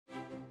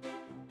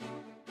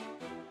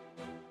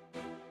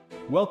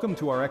Welcome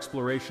to our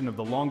exploration of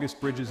the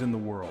longest bridges in the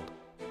world.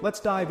 Let's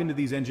dive into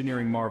these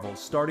engineering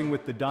marvels, starting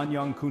with the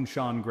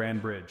Danyang-Kunshan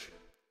Grand Bridge.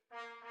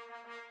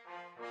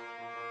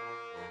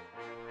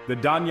 The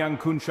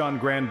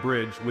Danyang-Kunshan Grand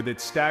Bridge, with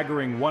its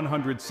staggering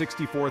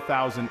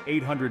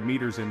 164,800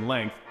 meters in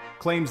length,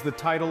 claims the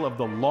title of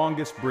the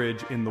longest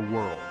bridge in the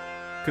world.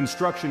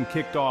 Construction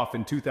kicked off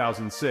in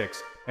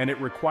 2006, and it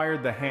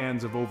required the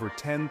hands of over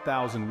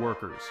 10,000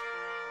 workers.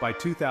 By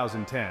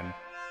 2010,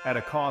 at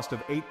a cost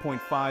of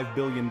 $8.5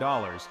 billion,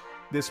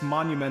 this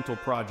monumental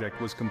project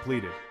was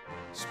completed.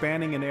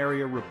 Spanning an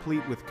area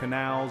replete with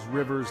canals,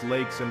 rivers,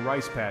 lakes, and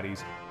rice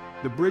paddies,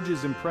 the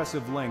bridge's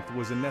impressive length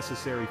was a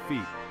necessary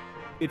feat.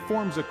 It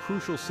forms a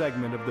crucial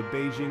segment of the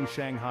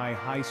Beijing-Shanghai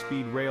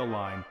high-speed rail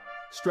line,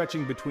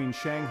 stretching between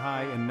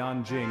Shanghai and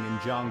Nanjing in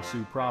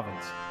Jiangsu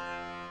province.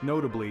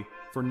 Notably,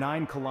 for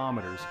 9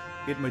 kilometers,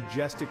 it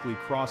majestically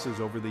crosses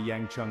over the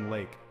Yangcheng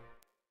Lake.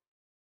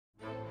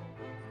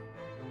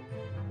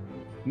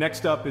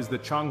 Next up is the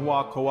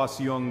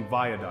Changhua-Koahsiung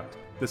Viaduct,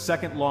 the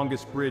second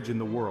longest bridge in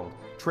the world,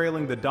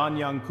 trailing the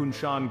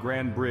Danyang-Kunshan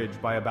Grand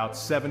Bridge by about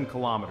 7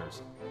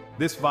 kilometers.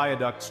 This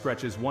viaduct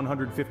stretches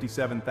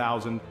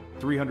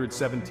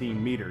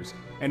 157,317 meters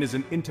and is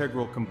an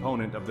integral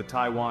component of the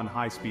Taiwan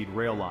high-speed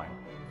rail line.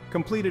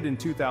 Completed in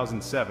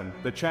 2007,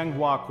 the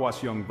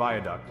Changhua-Koahsiung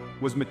Viaduct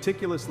was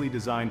meticulously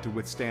designed to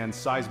withstand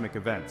seismic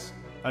events,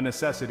 a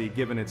necessity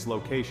given its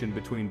location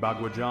between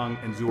Baguazhang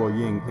and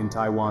Zhuoying in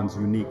Taiwan's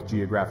unique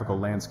geographical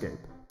landscape.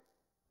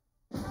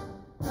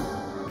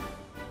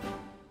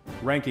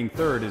 Ranking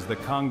third is the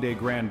Cangde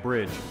Grand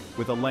Bridge,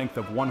 with a length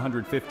of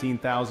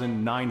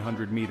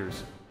 115,900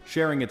 meters.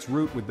 Sharing its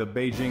route with the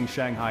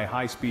Beijing-Shanghai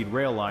high-speed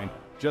rail line,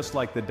 just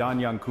like the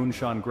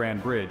Danyang-Kunshan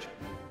Grand Bridge,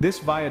 this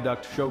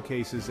viaduct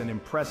showcases an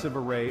impressive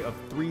array of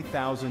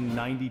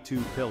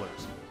 3,092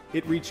 pillars.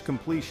 It reached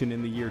completion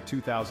in the year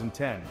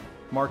 2010,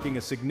 marking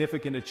a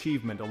significant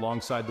achievement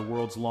alongside the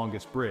world's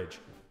longest bridge.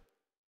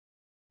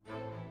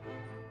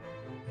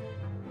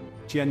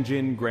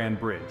 Tianjin Grand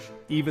Bridge.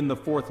 Even the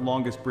fourth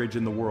longest bridge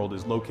in the world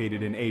is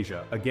located in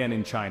Asia, again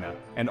in China,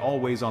 and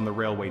always on the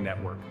railway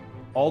network.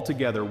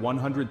 Altogether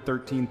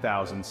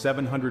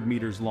 113,700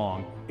 meters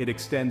long, it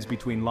extends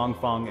between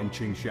Langfang and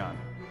Qingshan.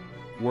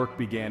 Work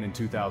began in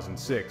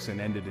 2006 and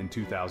ended in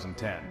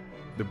 2010.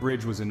 The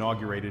bridge was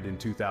inaugurated in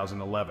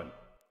 2011.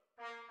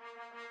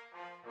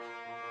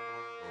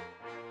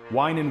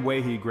 Weinan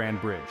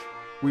Grand Bridge.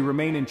 We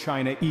remain in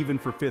China even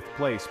for 5th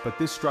place, but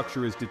this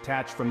structure is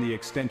detached from the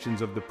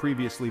extensions of the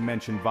previously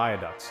mentioned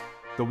viaducts.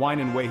 The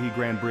Weinan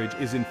Grand Bridge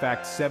is in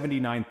fact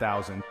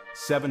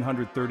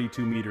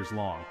 79,732 meters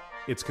long.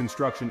 Its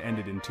construction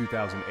ended in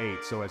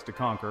 2008 so as to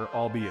conquer,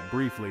 albeit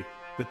briefly,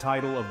 the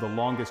title of the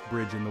longest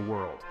bridge in the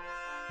world.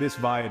 This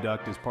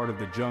viaduct is part of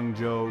the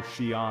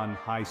Zhengzhou-Xi'an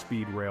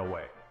high-speed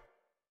railway.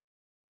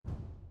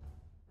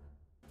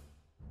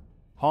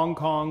 Hong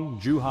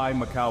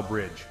Kong-Zhuhai-Macao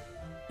Bridge.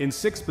 In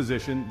 6th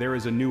position, there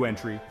is a new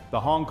entry, the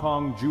Hong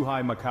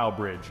Kong-Zhuhai-Macao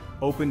Bridge,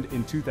 opened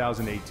in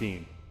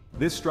 2018.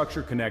 This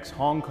structure connects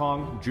Hong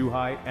Kong,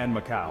 Zhuhai, and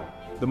Macau,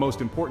 the most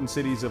important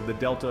cities of the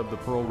delta of the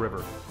Pearl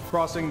River,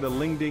 crossing the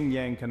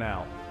Lingding-Yang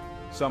Canal.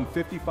 Some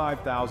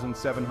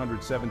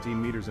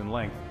 55,717 meters in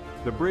length,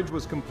 the bridge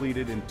was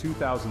completed in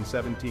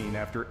 2017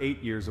 after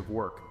 8 years of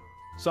work.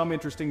 Some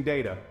interesting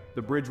data: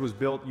 the bridge was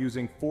built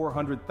using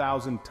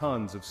 400,000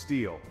 tons of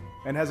steel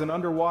and has an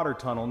underwater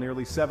tunnel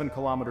nearly 7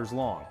 kilometers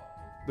long.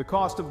 The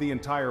cost of the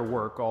entire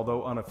work,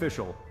 although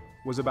unofficial,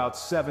 was about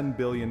 $7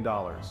 billion.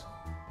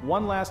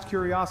 One last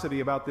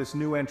curiosity about this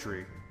new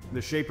entry: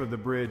 the shape of the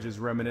bridge is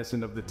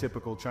reminiscent of the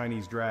typical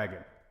Chinese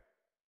dragon.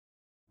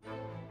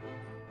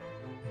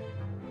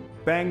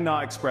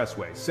 Na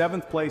Expressway,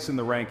 7th place in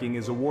the ranking,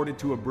 is awarded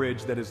to a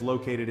bridge that is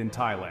located in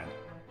Thailand.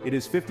 It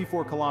is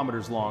 54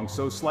 kilometers long,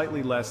 so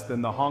slightly less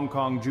than the Hong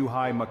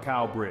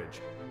Kong-Zhuhai-Macao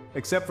Bridge.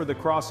 Except for the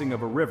crossing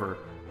of a river,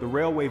 the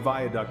railway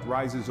viaduct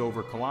rises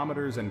over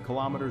kilometers and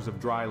kilometers of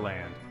dry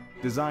land.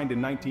 Designed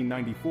in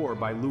 1994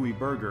 by Louis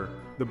Berger,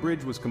 the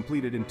bridge was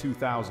completed in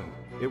 2000.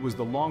 It was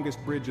the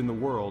longest bridge in the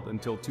world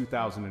until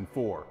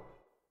 2004.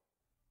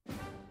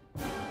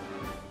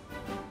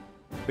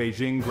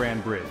 Beijing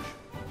Grand Bridge.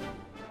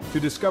 To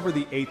discover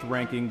the 8th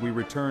ranking, we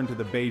return to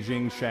the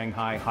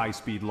Beijing-Shanghai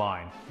high-speed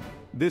line.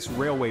 This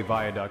railway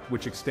viaduct,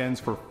 which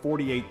extends for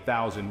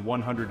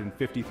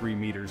 48,153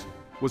 meters,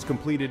 was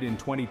completed in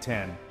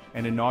 2010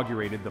 and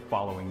inaugurated the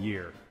following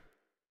year.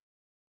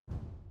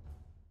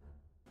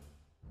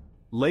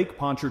 Lake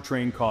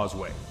Pontchartrain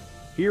Causeway.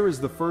 Here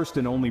is the first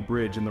and only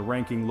bridge in the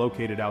ranking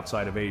located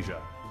outside of Asia.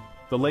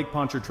 The Lake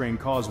Pontchartrain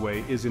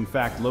Causeway is in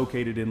fact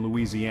located in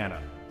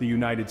Louisiana, the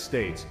United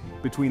States,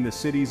 between the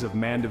cities of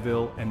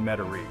Mandeville and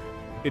Metairie.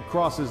 It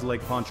crosses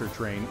Lake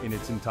Pontchartrain in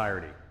its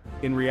entirety.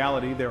 In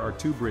reality, there are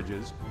 2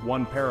 bridges,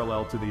 one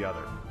parallel to the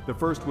other. The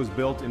first was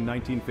built in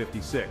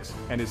 1956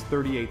 and is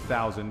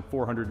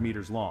 38,400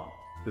 meters long.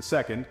 The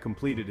second,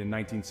 completed in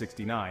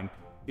 1969,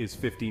 is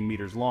 15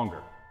 meters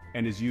longer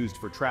and is used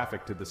for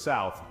traffic to the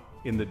south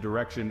in the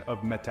direction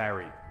of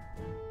Metairie.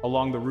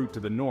 Along the route to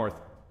the north,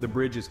 The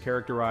bridge is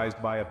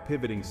characterized by a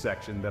pivoting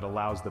section that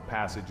allows the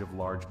passage of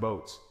large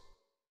boats.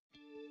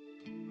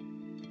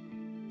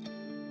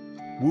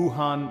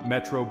 Wuhan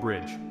Metro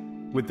Bridge.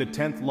 With the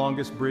 10th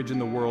longest bridge in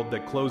the world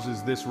that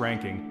closes this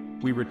ranking,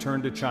 we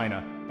return to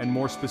China, and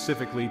more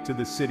specifically to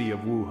the city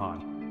of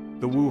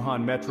Wuhan. The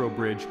Wuhan Metro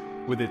Bridge,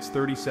 with its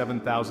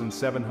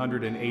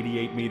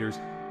 37,788 meters,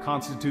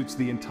 constitutes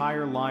the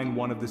entire Line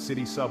 1 of the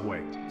city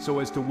subway, so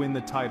as to win the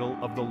title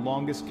of the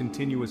longest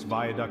continuous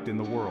viaduct in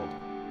the world.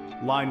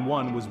 Line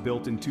 1 was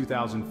built in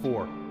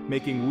 2004,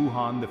 making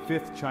Wuhan the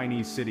 5th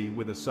Chinese city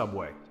with a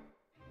subway.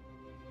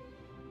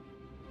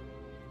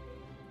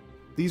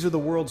 These are the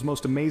world's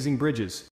most amazing bridges.